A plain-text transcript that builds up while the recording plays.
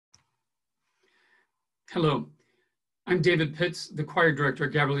Hello, I'm David Pitts, the choir director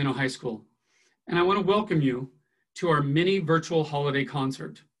at Gabrielino High School, and I want to welcome you to our mini virtual holiday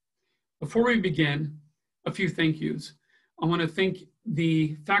concert. Before we begin, a few thank yous. I want to thank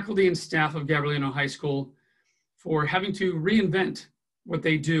the faculty and staff of Gabrielino High School for having to reinvent what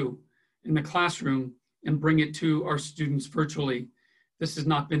they do in the classroom and bring it to our students virtually. This has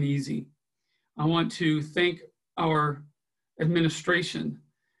not been easy. I want to thank our administration.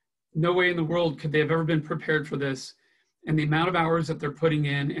 No way in the world could they have ever been prepared for this, and the amount of hours that they're putting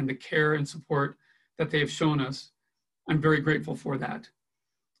in and the care and support that they have shown us. I'm very grateful for that.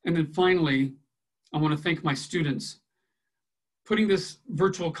 And then finally, I want to thank my students. Putting this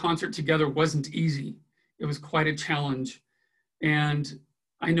virtual concert together wasn't easy. It was quite a challenge, and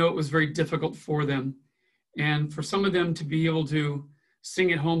I know it was very difficult for them. And for some of them to be able to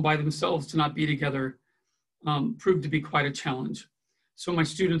sing at home by themselves, to not be together, proved to be quite a challenge. So my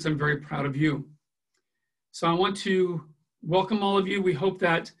students, I'm very proud of you. So I want to welcome all of you. We hope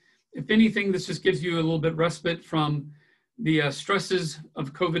that, if anything, this just gives you a little bit respite from the stresses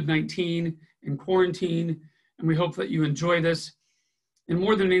of COVID-19 and quarantine, and we hope that you enjoy this. And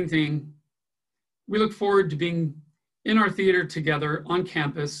more than anything, we look forward to being in our theater together on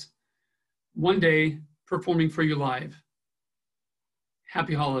campus one day, performing for you live.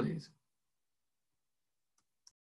 Happy holidays.